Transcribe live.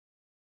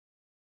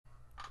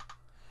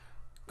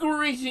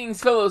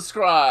Greetings, fellow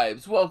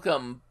scribes!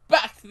 Welcome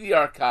back to the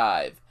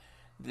archive.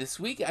 This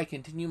week I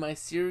continue my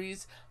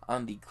series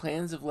on the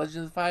clans of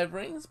Legend of the Five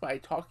Rings by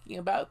talking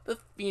about the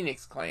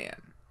Phoenix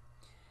clan.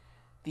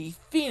 The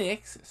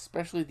Phoenix,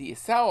 especially the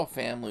Isawa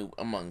family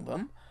among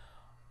them,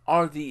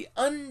 are the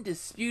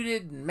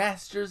undisputed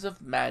masters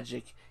of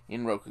magic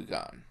in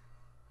Rokugan.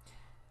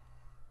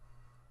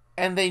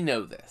 And they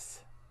know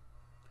this.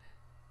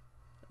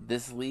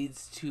 This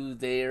leads to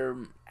their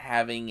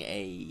having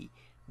a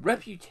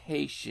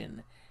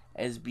reputation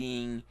as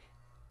being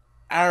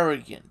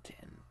arrogant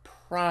and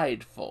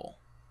prideful.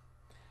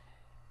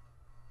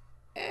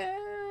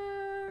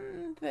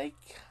 And they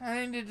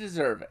kind of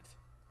deserve it.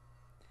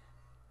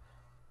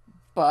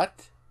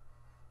 But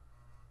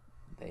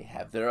they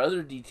have their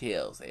other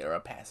details. They are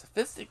a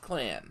pacifistic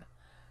clan.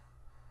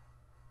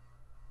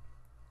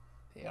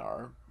 They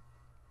are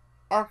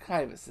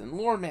archivists and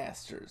lore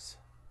masters.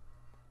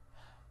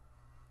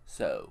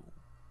 So,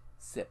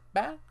 sit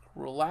back,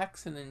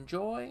 relax, and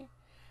enjoy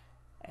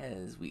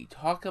as we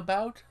talk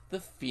about the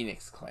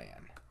Phoenix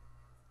clan.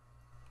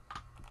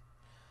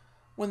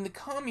 When the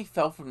kami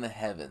fell from the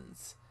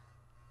heavens,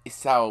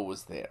 Isawa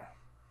was there.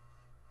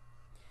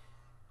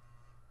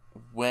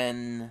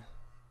 When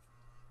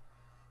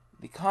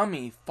the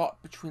kami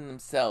fought between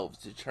themselves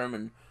to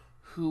determine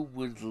who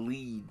would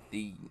lead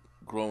the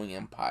growing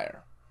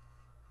empire,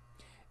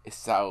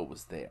 Isawa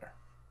was there.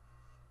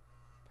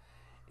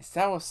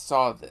 Isawa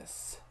saw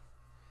this,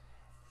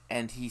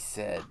 and he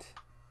said,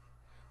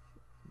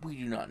 "We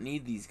do not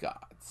need these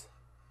gods."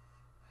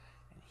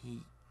 And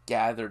he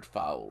gathered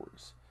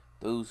followers,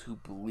 those who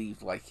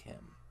believed like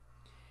him,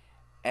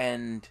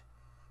 and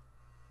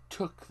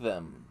took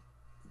them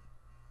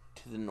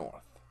to the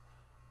north,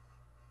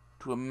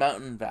 to a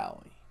mountain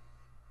valley,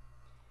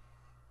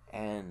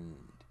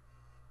 and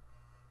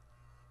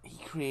he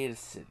created a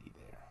city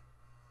there.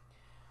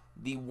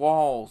 The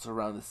walls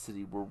around the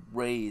city were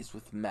raised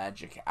with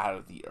magic out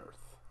of the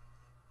earth.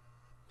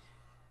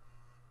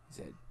 He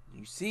said,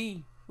 "You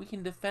see, we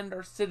can defend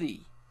our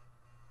city.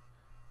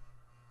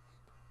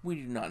 We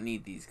do not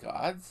need these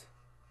gods.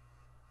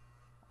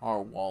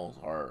 Our walls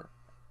are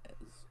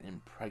as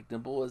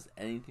impregnable as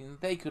anything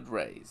that they could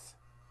raise."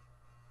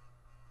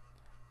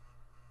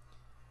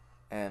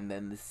 And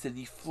then the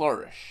city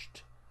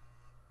flourished.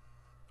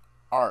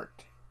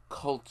 Art,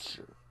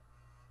 culture,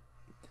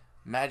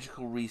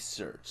 magical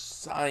research,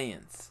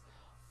 science,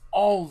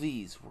 all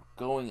these were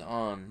going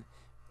on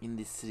in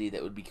this city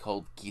that would be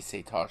called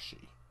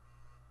Gisei-Tashi.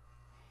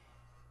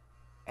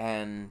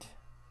 And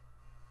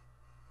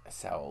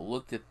Isawa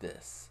looked at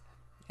this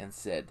and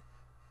said,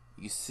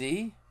 "You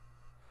see,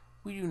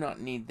 we do not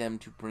need them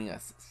to bring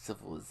us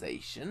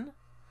civilization.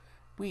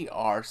 We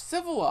are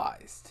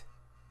civilized."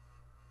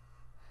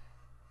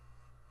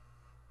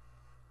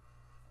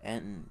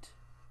 And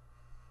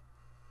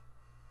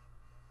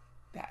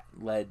that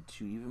led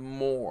to even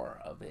more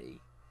of a,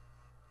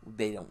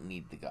 they don't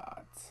need the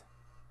gods.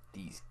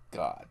 These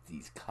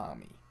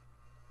kami.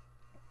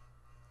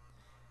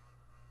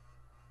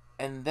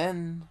 And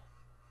then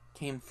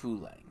came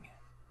Fulang.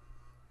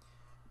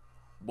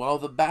 While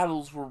the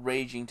battles were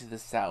raging to the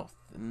south,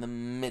 in the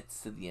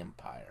midst of the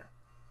empire,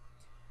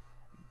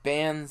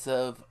 bands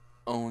of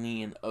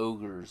oni and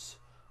ogres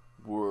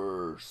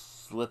were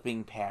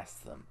slipping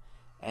past them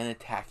and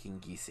attacking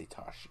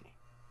Gisei-Tashi.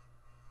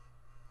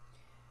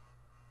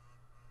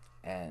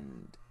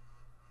 And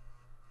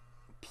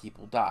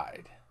people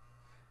died.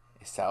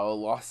 Isawa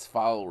lost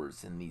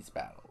followers in these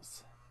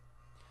battles.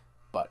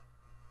 But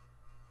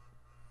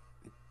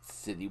the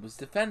city was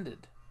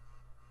defended.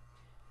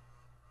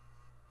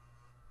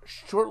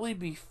 Shortly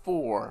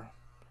before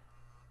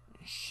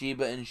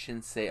Shiba and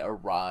Shinsei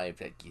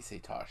arrived at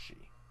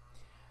Gisei-Tashi,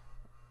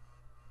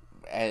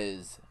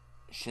 as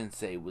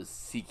Shinsei was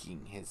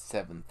seeking his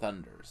seven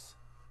thunders,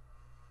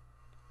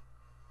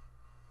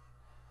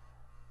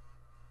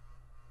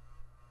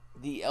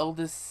 the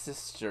eldest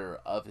sister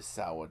of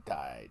Isawa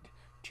died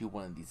to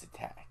one of these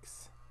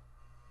attacks.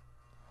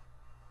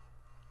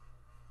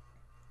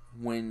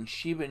 When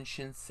Shiba and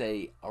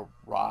Shinsei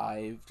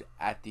arrived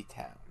at the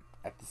town,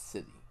 at the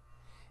city,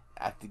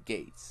 at the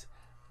gates,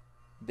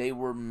 they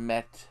were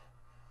met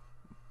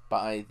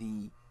by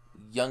the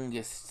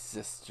youngest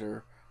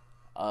sister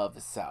of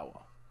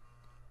Isawa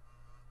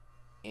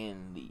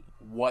in the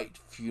white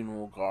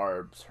funeral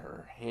garbs,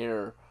 her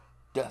hair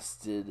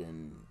dusted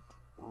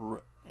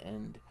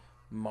and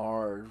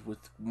marred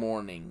with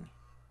mourning.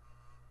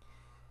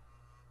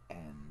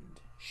 And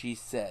she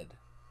said,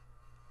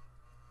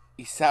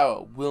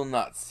 "Isawa will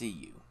not see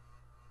you."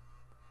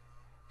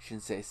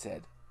 Shinsei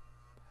said,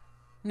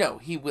 "No,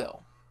 he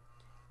will."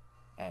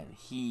 And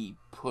he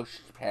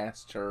pushed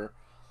past her,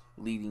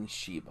 leading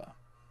Shiba.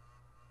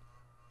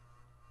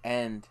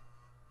 And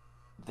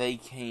they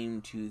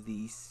came to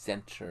the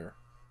center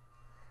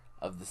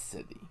of the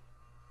city.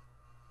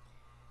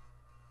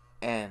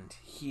 And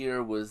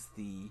here was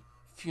the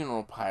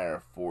funeral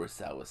pyre for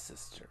Isawa's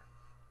sister.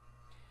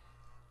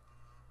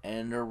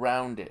 And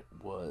around it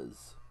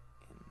was,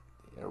 in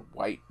their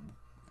white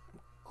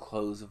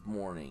clothes of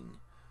mourning,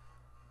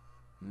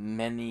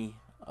 many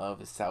of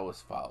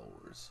Isawa's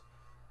followers,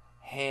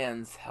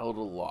 hands held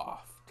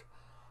aloft,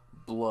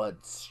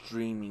 blood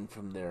streaming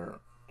from their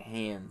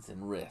hands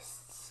and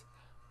wrists.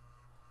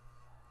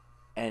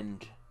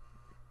 And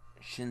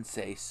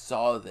Shinsei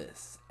saw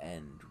this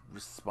and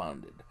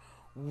responded,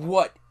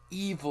 "What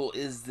evil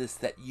is this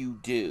that you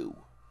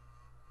do?"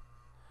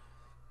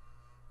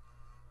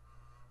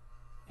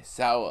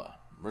 Isawa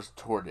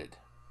retorted,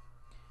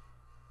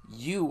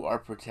 "You are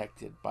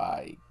protected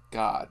by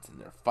gods and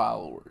their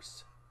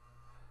followers.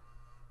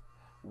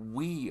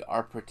 We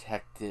are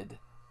protected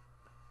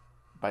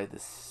by the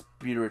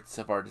spirits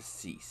of our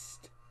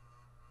deceased.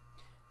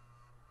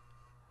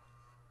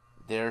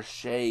 Their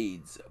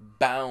shades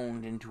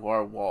bound into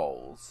our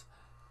walls,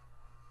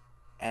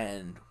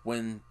 and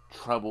when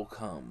trouble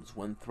comes,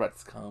 when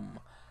threats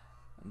come,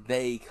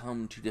 they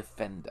come to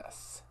defend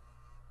us."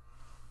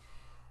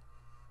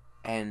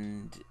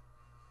 And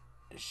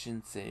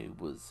Shinsei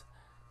was,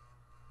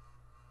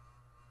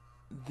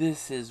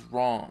 "This is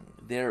wrong.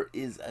 There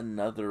is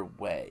another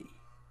way."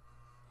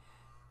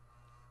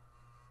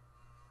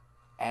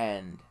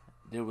 And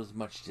there was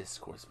much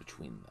discourse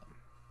between them.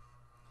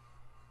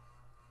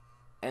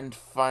 And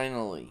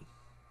finally,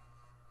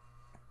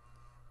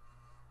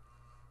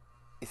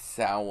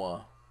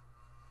 Isawa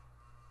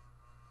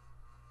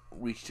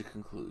reached a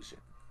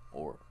conclusion,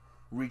 or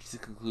reached the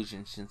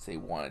conclusion Shinsei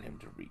wanted him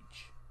to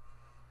reach,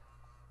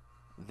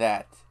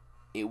 that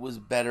it was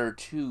better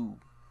to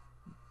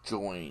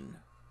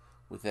join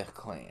with a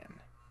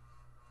clan,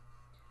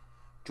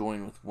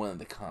 join with one of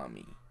the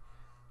kami.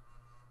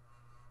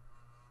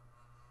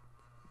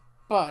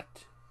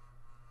 But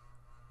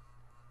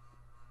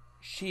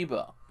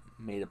Shiba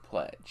made a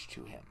pledge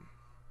to him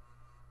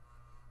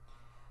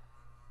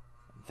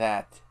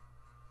that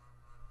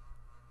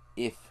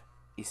if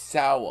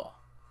Isawa,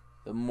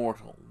 the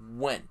mortal,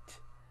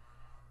 went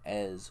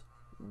as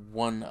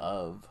one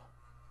of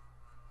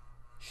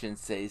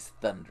Shinsei's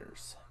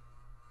thunders,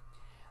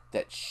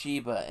 that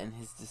Shiba and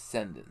his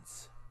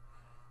descendants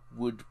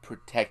would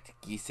protect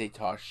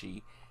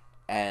Gisetashi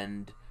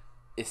and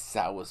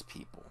Isawa's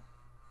people.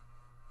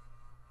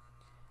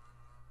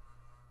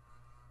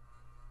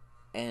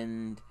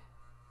 And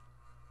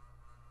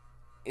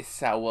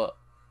Isawa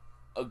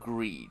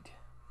agreed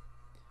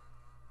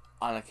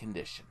on a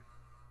condition.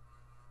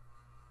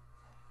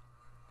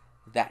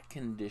 That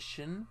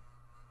condition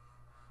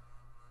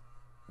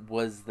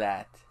was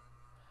that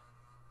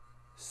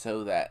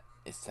so that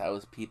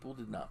Isawa's people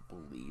did not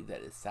believe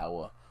that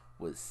Isawa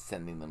was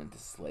sending them into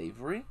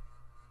slavery,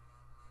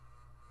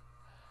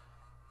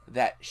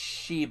 that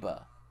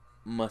Shiba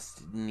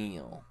must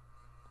kneel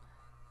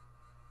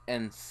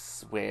and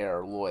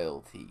swear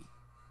loyalty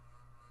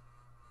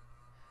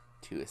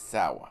to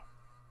Isawa,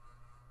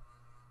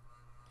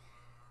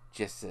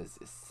 just as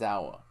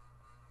Isawa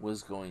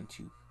was going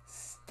to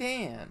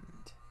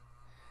stand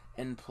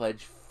and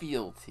pledge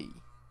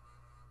fealty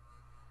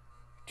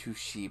to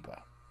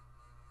Shiba.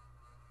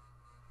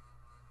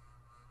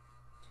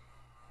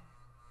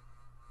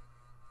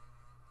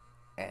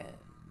 And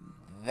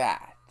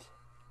that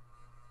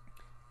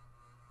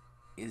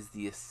is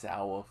the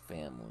Isawa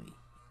family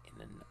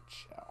in a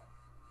nutshell.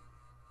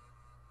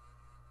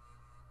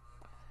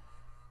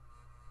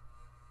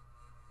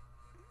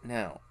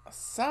 Now, a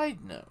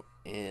side note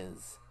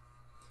is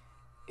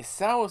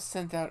Isawa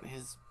sent out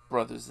his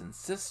brothers and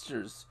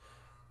sisters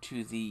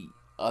to the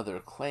other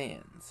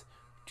clans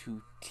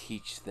to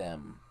teach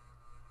them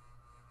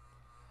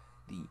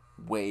the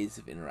ways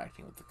of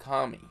interacting with the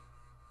kami.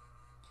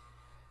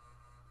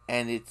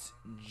 And it's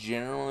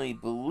generally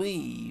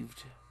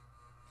believed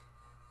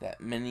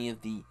that many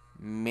of the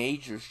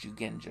major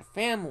Shugenja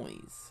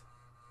families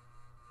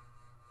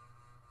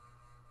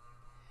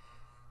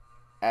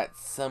at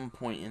some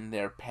point in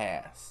their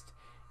past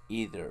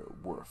either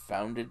were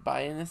founded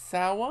by an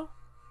Isawa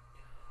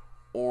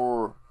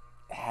or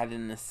had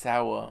an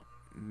Isawa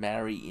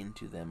marry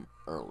into them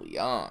early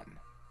on,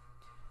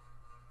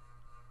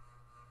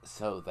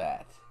 so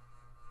that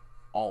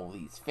all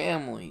these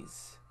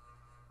families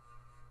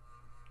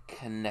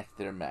connect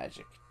their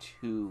magic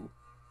to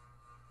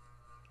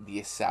the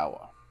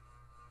Isawa.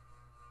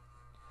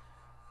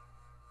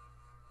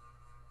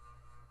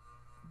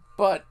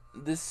 But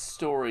this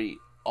story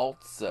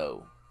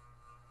also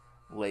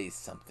lays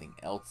something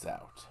else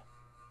out.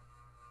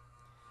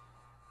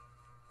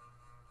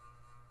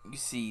 You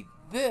see,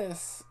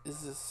 this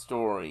is a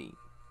story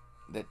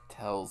that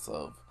tells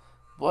of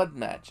blood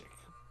magic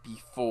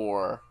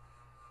before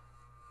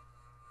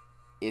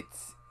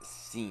it's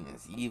seen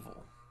as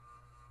evil.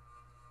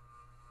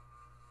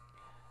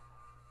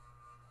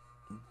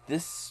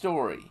 This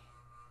story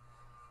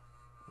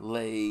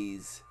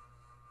lays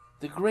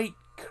the great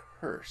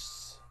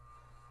curse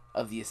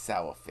of the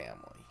Isawa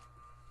family.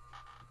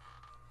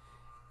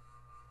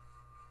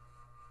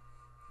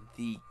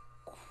 The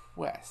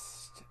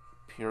quest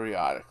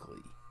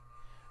periodically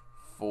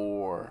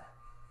for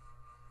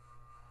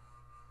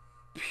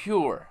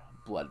pure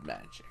blood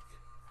magic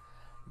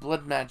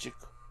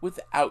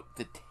without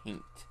the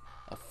taint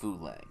of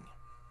Fulang.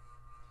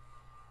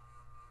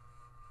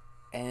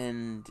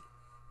 And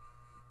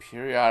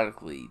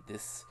periodically,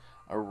 this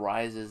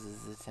arises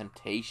as a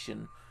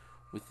temptation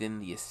within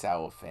the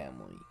Asawa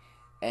family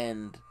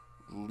and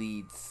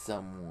leads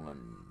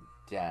someone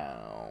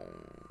down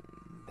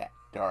that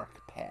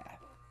dark path.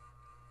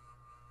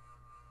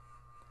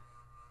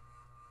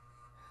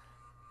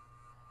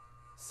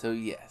 So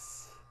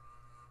yes,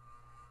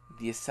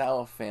 the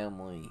Asawa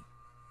family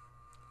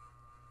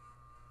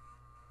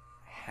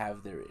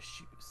have their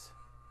issues.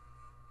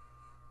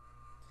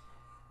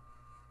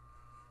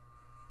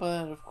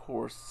 But of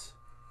course,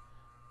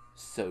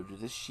 so do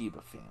the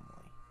Shiba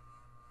family.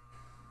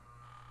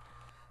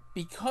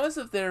 Because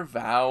of their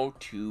vow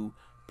to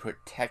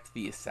protect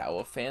the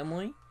Asawa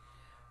family,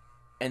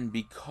 and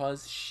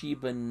because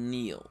Shiba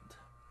kneeled,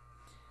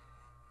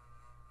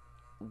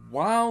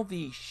 while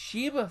the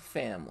Shiba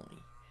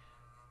family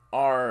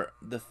are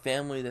the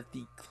family that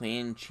the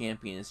clan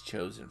champion is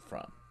chosen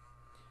from,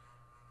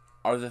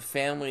 are the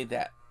family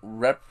that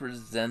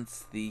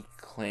represents the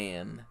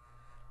clan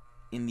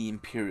in the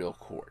Imperial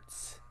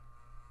courts,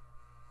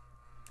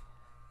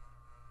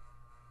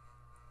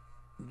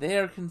 they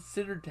are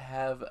considered to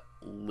have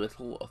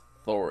little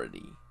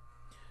authority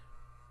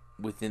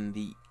within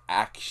the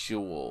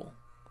actual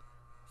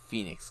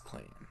Phoenix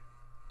clan.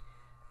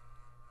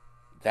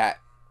 That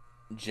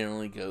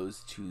generally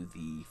goes to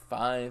the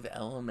 5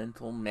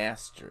 elemental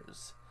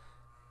masters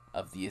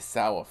of the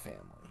Asawa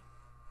family.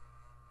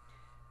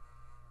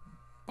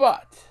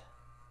 But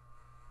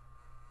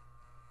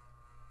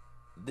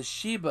the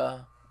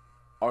Shiba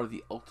are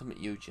the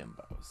ultimate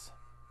Yojimbos.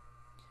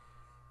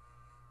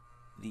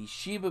 The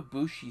Shiba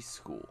Bushi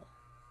school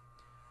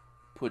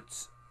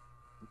puts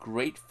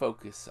great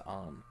focus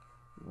on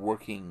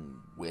working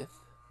with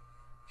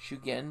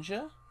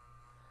Shugenja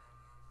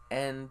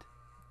and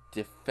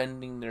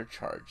defending their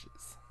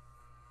charges.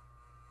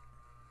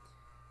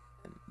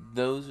 And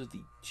those are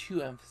the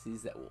 2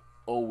 emphases that will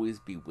always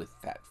be with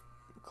that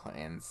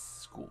clan's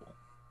school.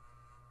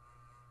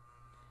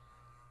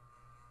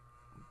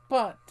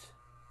 But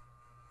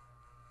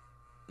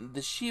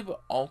the Shiba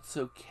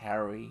also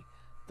carry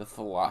the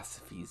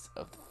philosophies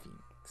of the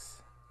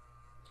Phoenix.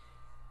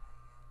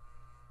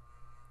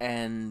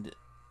 And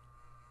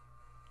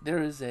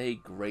there is a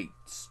great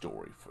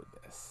story for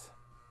this.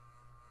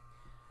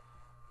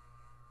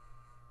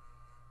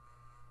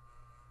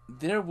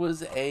 There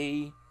was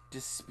a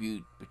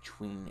dispute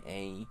between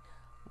a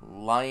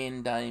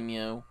lion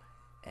daimyo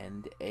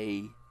and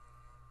a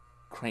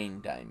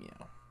crane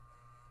daimyo.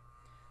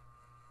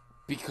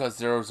 Because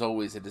there was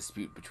always a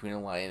dispute between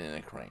a lion and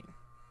a crane.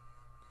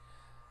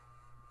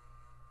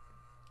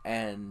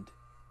 And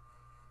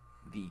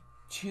the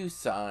 2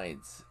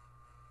 sides,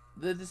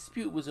 the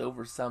dispute was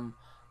over some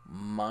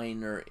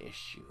minor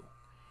issue.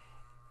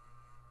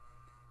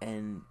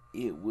 And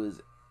it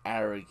was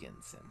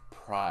arrogance and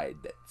pride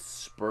that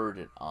spurred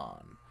it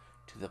on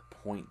to the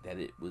point that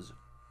it was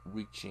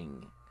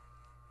reaching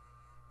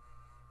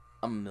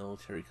a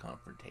military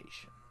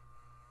confrontation.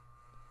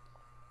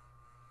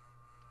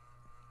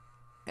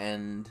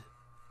 And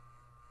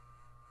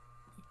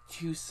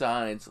 2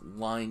 sides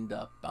lined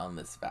up on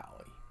this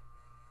valley.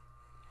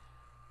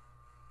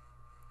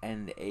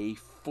 And a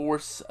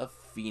force of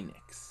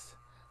Phoenix,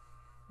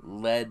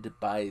 led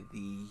by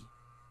the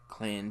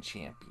clan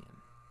champion,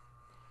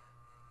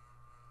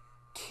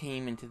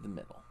 came into the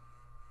middle,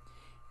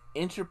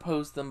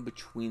 interposed them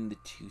between the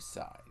 2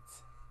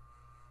 sides.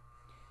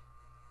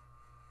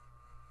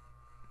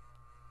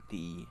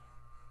 The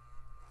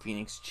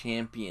Phoenix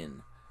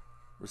champion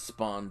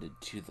responded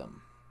to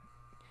them,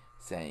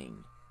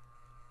 saying,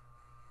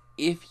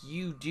 "If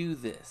you do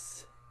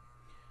this,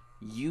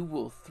 you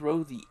will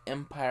throw the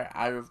empire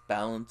out of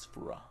balance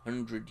for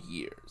 100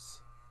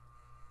 years.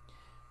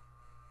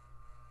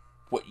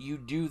 What you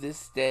do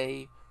this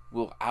day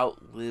will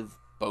outlive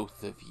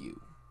both of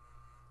you.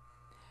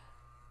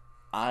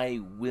 I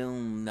will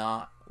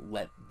not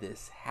let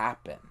this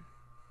happen.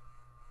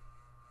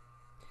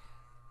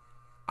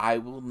 I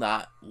will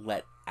not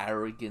let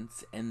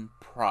arrogance and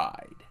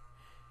pride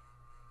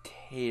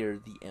tear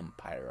the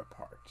empire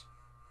apart."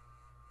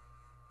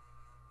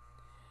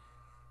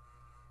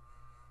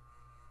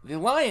 The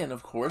lion,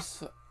 of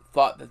course,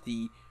 thought that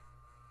the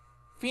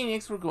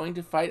Phoenix were going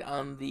to fight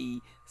on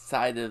the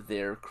side of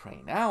their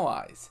crane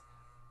allies,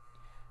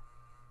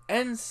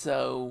 and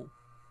so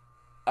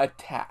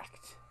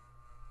attacked.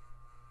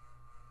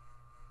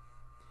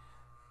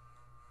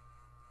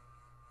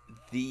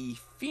 The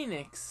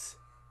Phoenix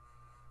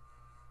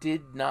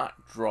did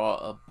not draw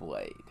a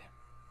blade.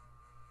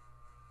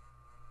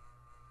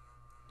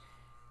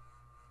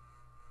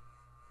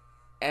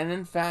 And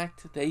in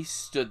fact, they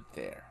stood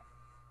there,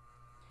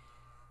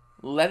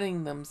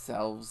 letting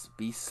themselves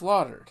be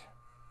slaughtered.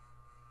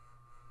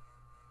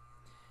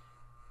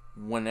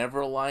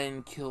 Whenever a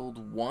lion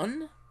killed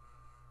one,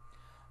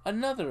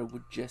 another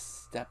would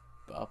just step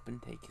up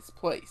and take his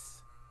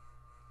place.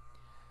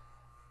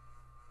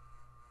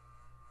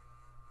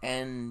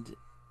 And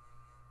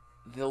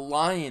the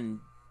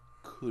lion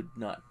could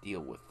not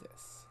deal with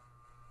this.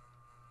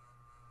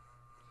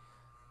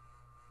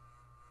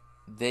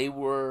 they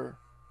were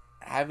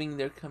having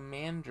their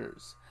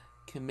commanders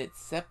commit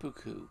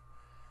seppuku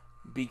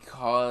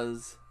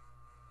because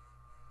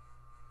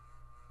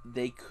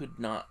they could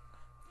not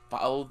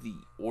follow the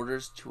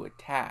orders to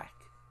attack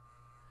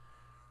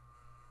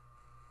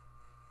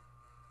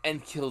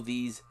and kill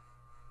these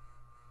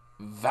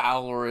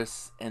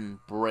valorous and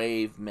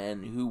brave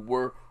men who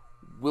were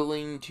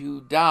willing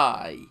to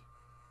die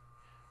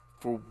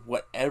for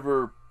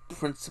whatever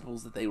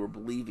principles that they were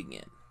believing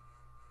in.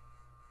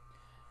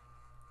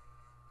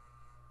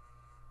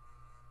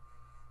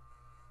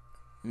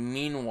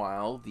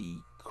 Meanwhile, the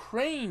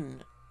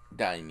Crane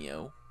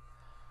daimyo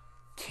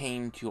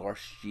came to our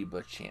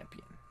Shiba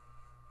champion.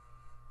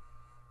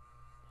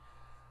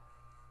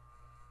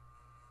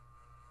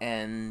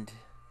 And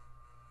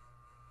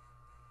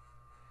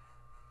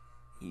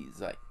he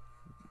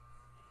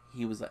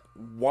was like,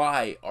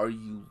 why are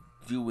you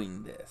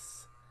doing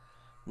this?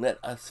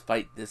 Let us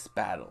fight this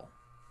battle.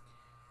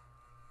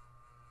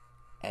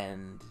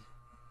 And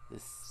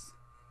this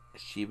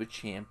Shiba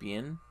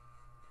champion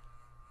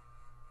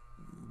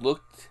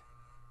looked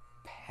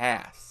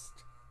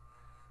past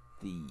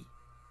the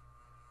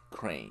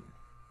Crane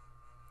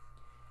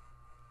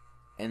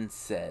and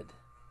said,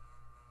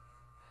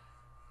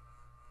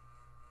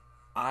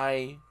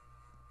 I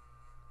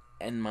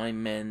and my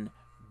men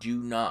do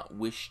not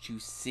wish to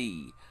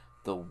see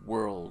the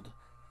world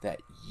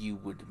that you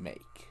would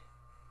make.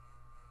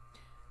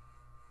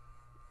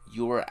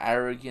 Your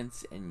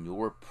arrogance and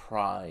your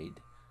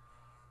pride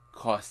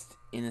cost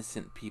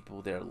innocent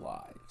people their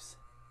lives.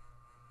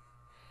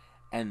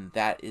 And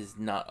that is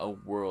not a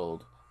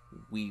world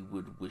we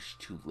would wish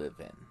to live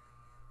in.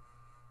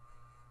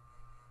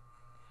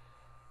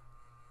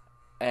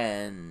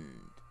 And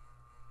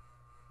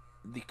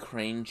the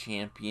Crane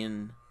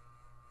champion,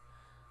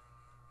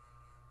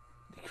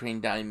 the Crane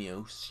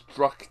daimyo,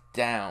 struck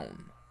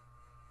down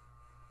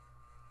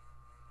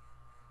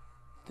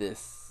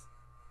this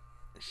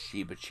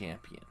Shiba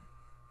champion.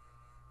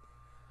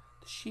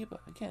 The Shiba,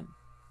 again,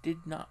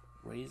 did not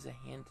raise a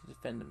hand to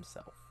defend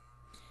himself.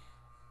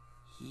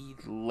 He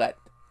let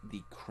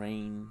the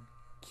Crane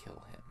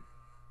kill him.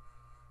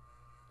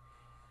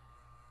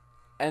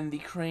 And the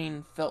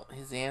Crane felt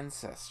his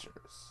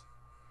ancestors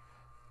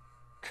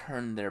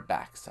turn their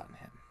backs on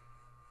him.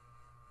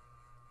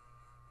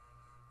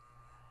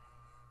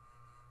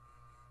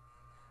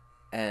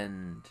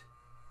 And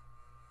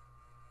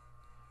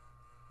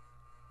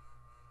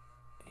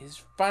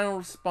his final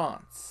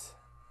response,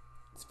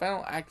 his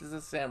final act as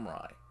a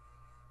samurai,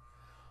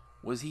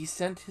 was he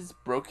sent his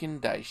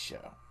broken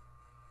daisho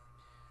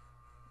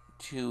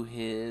to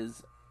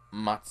his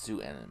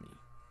Matsu enemy,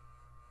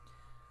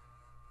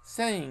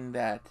 saying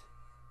that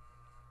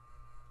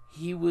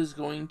he was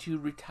going to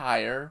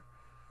retire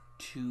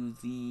to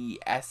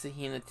the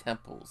Asahina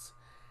temples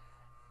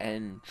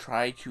and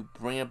try to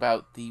bring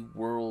about the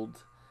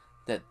world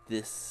that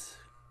this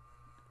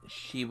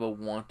Shiba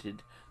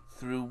wanted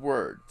through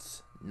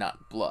words,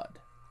 not blood.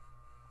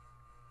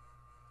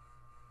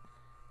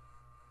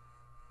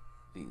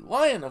 The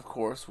lion, of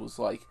course, was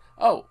like,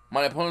 oh,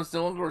 my opponent's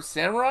no longer a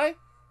samurai?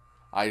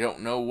 I don't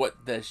know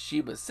what the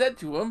Shiba said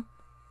to him,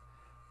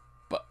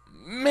 but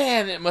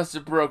man, it must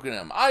have broken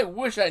him. I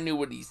wish I knew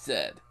what he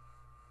said.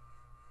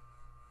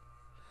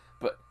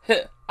 But,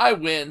 I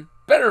win.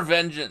 Better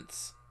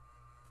vengeance.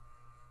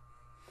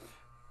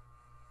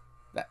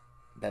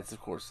 That's,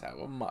 of course, how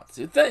a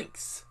Matsu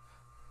thinks.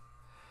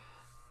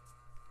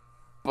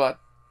 But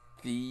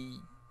the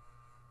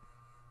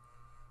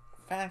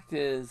fact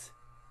is,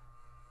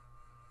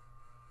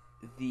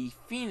 the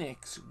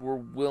Phoenix were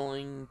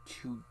willing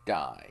to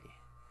die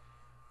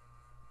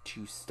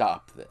to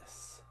stop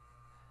this.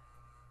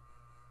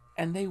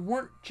 And they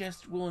weren't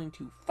just willing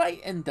to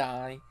fight and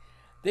die,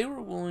 they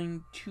were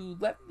willing to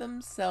let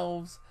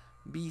themselves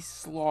be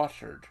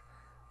slaughtered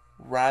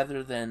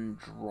rather than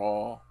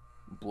draw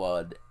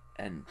blood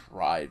and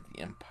drive the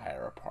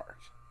empire apart.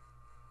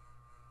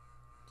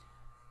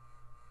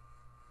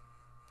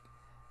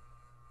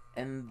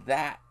 And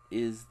that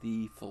is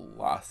the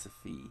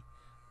philosophy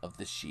of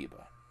the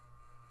Shiba.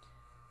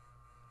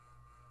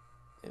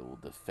 They will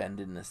defend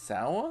in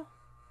Nasawa,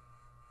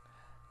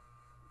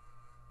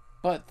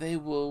 but they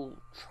will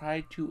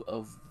try to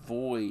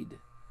avoid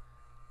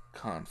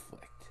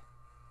conflict,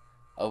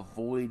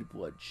 avoid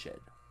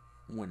bloodshed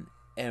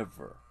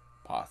whenever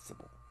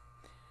possible,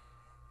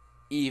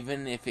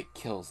 even if it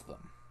kills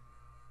them.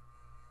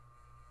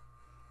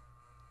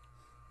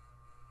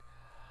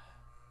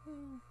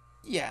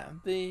 Yeah,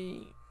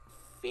 the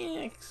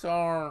Phoenix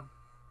are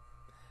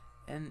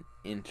an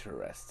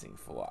interesting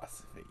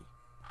philosophy.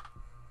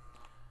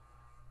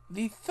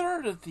 The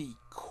third of the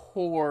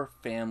core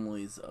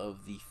families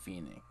of the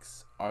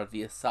Phoenix are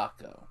the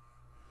Asako.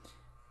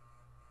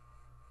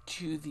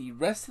 To the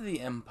rest of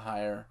the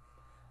empire,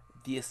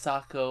 the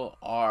Asako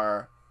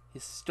are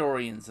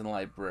historians and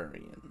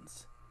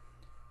librarians,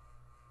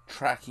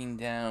 tracking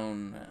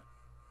down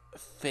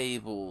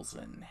fables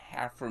and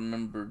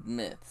half-remembered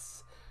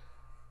myths,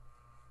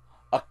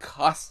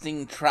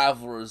 accosting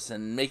travelers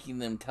and making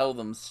them tell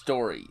them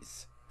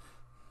stories.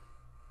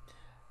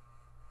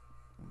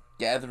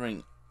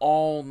 gathering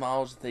all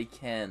knowledge that they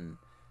can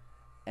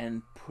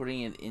and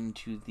putting it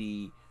into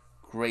the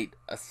great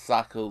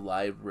Asako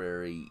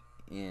library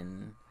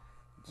in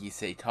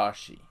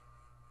Gisei-Tashi.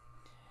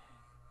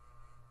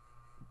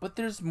 But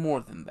there's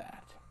more than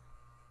that.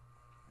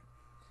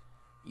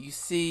 You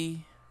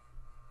see,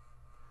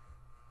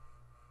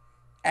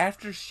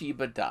 after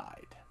Shiba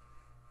died,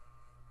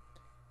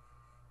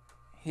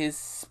 his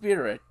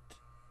spirit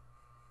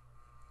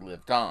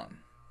lived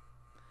on.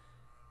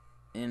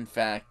 In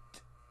fact,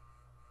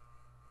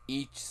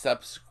 each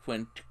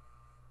subsequent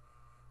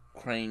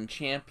Crane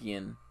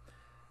champion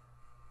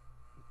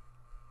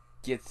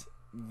gets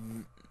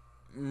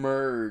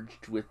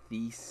merged with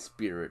the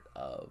spirit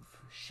of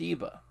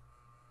Shiba,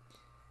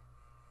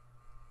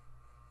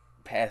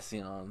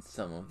 passing on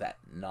some of that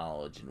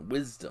knowledge and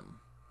wisdom.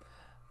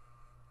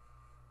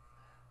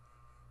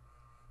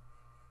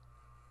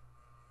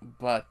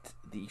 But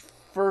the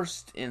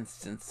first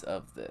instance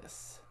of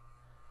this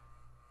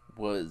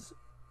was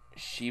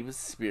Shiba's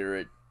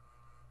spirit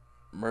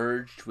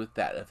merged with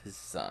that of his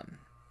son.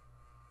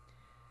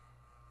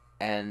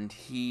 And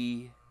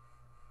he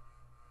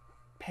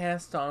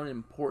passed on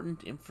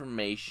important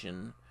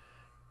information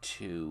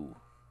to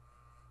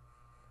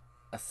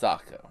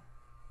Asako.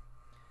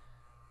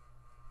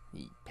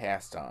 He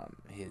passed on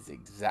his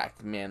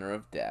exact manner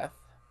of death.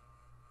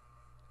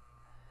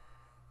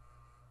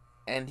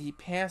 And he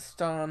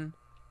passed on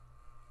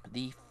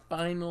the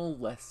final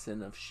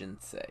lesson of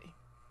Shinsei.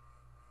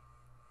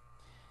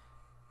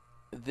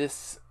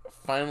 This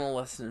final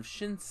lesson of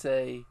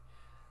Shinsei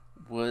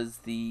was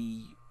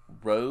the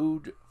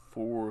road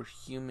for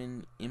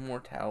human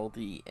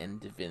immortality and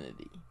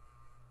divinity.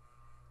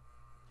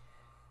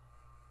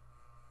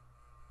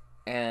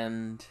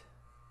 And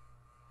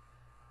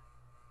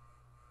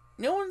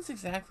no one's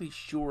exactly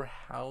sure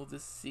how the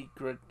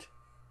secret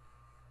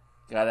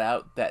got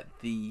out that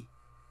the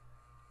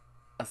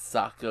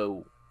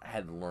Asako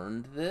had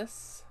learned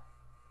this,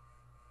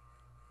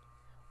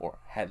 or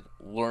had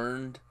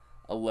learned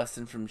a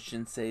lesson from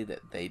Shinsei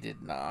that they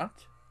did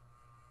not.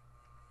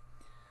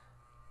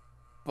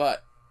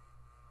 But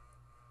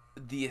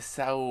the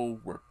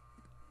Asao were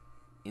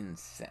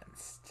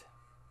incensed.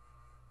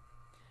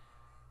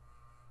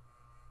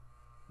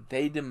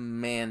 They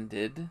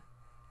demanded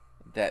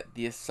that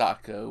the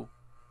Asako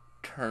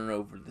turn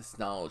over this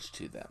knowledge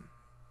to them.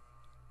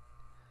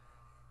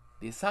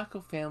 The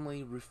Asako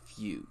family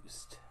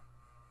refused.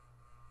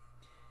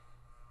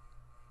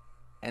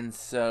 And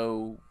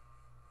so,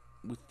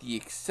 with the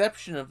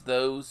exception of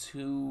those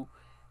who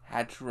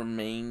had to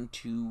remain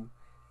to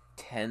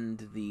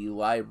tend the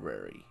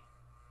library,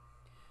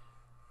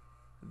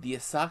 the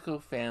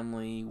Asako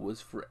family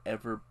was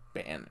forever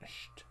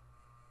banished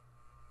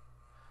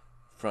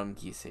from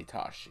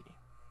Gisei-Tashi.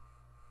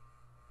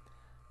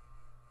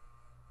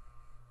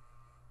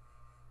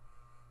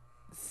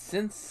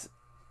 Since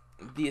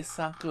the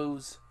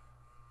Asako's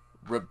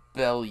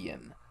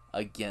rebellion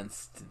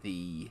against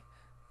the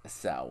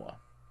Asawa,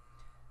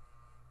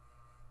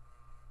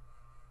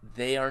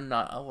 they are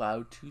not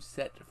allowed to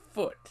set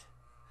foot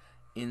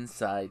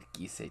inside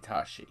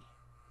Gisei-Tashi.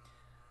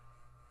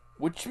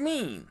 Which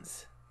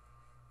means,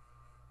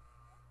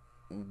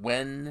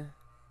 when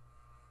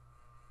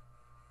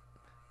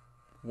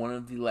one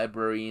of the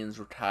librarians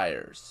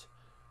retires,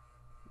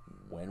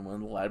 when one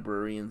of the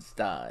librarians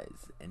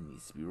dies and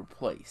needs to be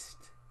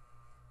replaced,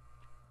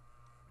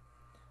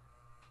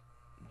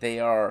 they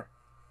are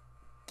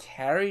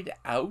carried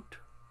out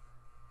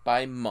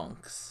by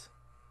monks,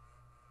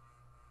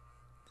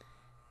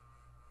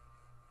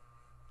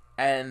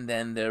 and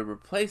then their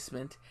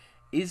replacement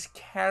is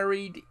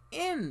carried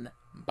in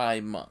by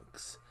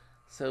monks,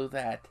 so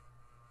that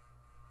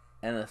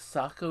an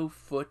Asako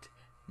foot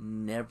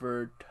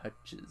never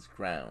touches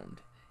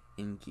ground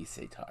in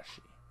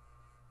Gisei-Tashi.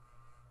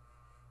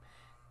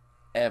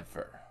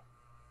 Ever.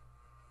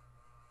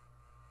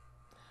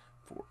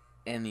 For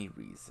any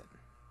reason.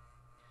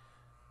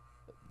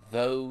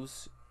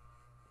 Those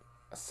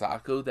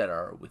Asako that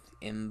are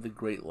within the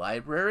Great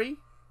Library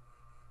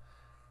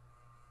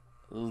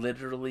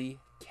literally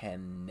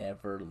can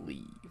never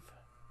leave.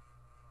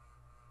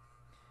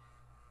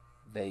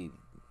 They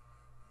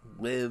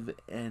live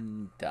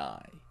and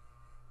die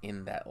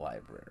in that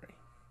library.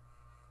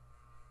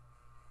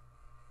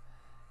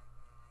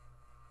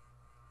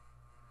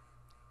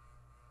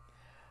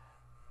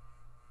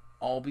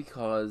 All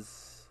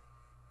because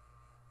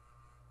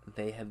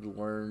they had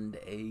learned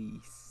a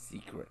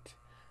secret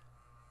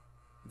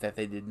that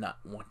they did not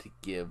want to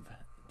give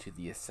to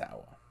the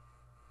Asawa.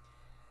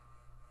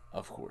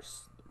 Of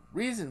course, the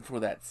reason for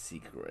that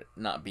secret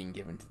not being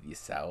given to the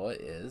Asawa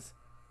is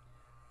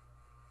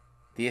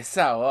the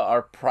Asawa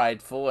are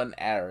prideful and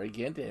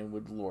arrogant and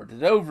would lord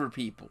it over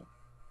people,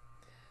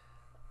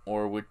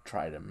 or would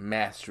try to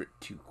master it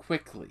too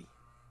quickly.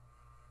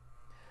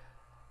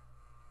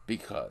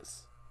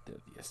 Because they're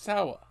the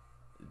Asawa,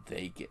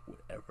 they get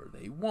whatever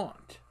they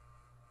want.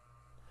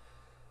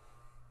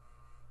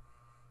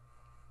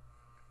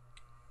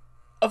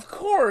 Of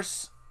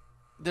course,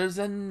 there's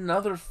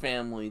another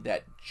family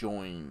that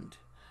joined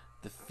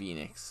the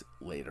Phoenix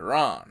later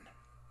on.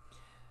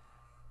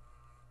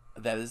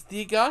 That is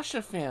the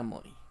Agasha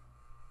family.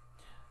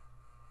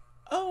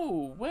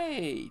 Oh,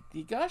 wait,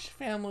 the Agasha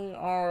family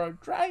are a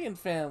dragon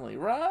family,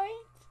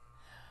 right?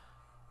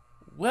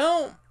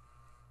 Well,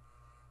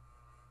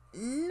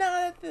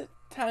 not at the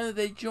time that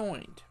they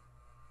joined.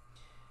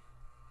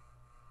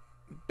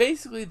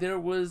 Basically, there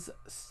was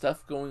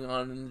stuff going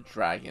on in the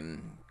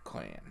Dragon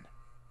Clan.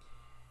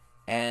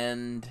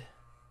 And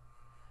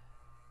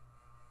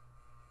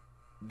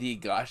the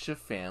Agasha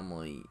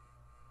family,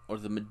 or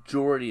the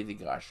majority of the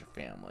Agasha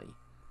family,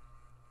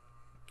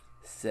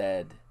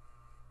 said,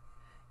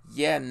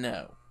 yeah,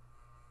 no.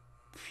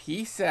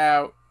 Peace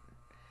out.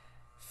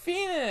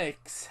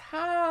 Phoenix,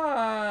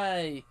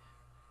 hi.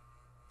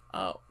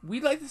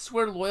 We'd like to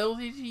swear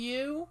loyalty to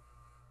you.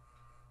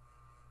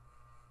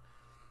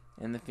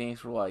 And the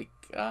Phoenix were like,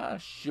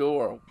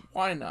 sure,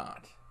 why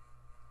not?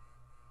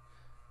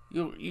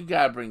 You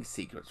gotta bring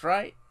secrets,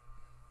 right?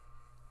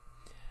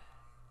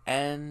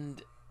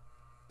 And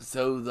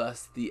so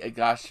thus the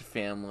Agasha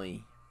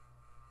family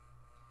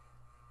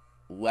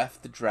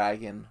left the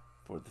dragon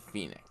for the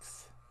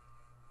Phoenix.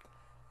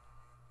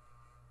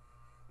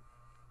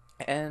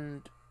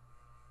 And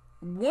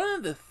one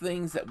of the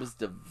things that was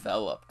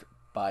developed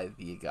by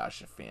the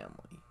Agasha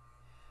family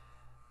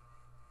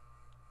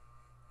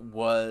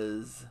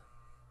was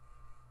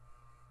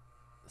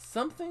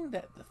something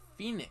that the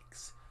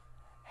Phoenix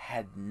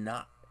had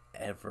not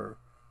ever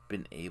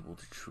been able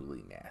to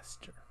truly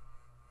master.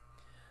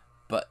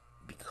 But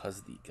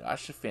because the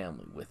Agasha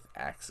family, with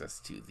access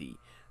to the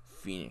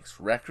Phoenix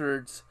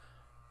records,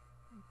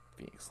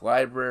 Phoenix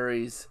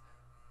libraries,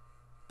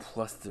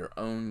 plus their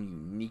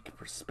own unique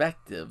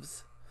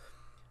perspectives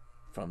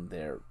from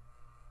their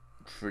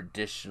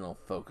traditional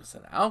focus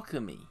on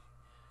alchemy,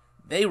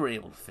 they were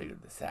able to figure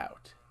this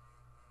out.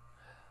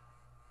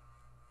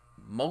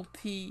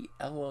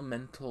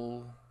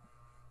 Multi-elemental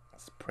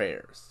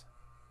prayers.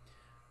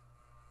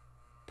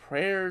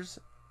 Prayers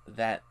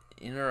that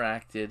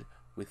interacted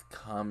with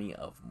kami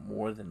of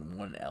more than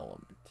one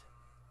element.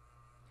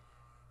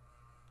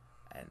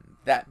 And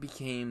that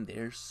became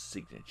their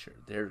signature,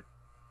 their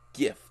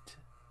gift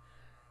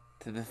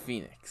to the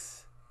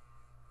Phoenix.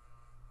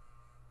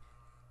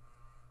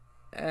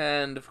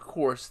 And of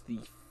course, the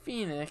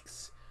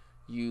Phoenix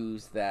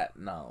used that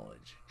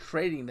knowledge,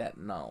 trading that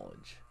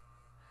knowledge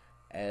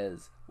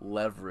as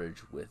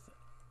leverage with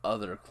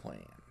other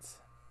clans.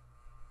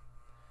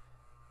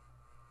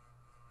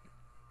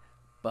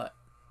 But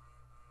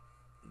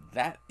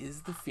that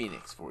is the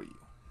Phoenix for you.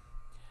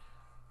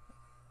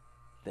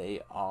 They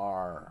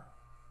are,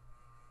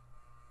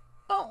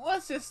 well,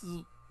 let's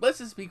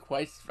just be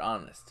quite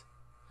honest.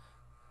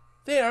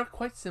 They are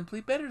quite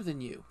simply better than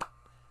you.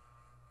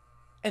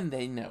 And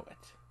they know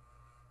it.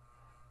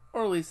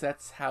 Or at least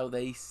that's how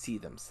they see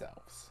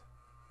themselves.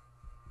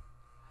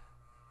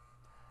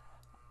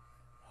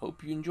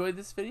 Hope you enjoyed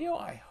this video.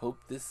 I hope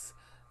this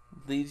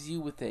leaves you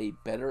with a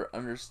better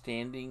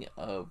understanding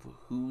of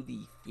who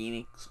the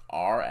Phoenix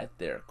are at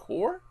their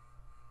core.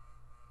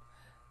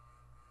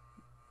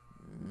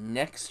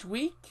 Next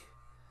week,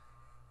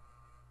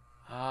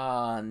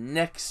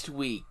 the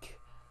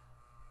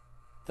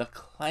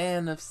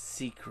Clan of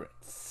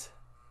Secrets,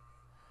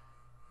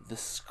 the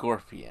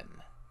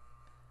Scorpion,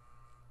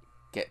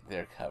 get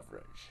their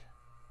coverage.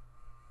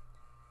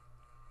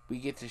 We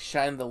get to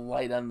shine the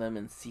light on them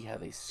and see how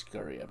they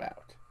scurry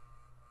about.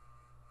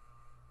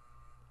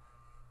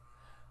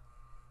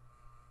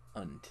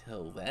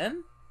 Until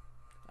then,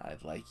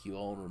 I'd like you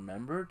all to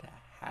remember to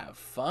have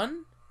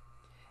fun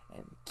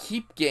and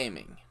keep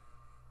gaming.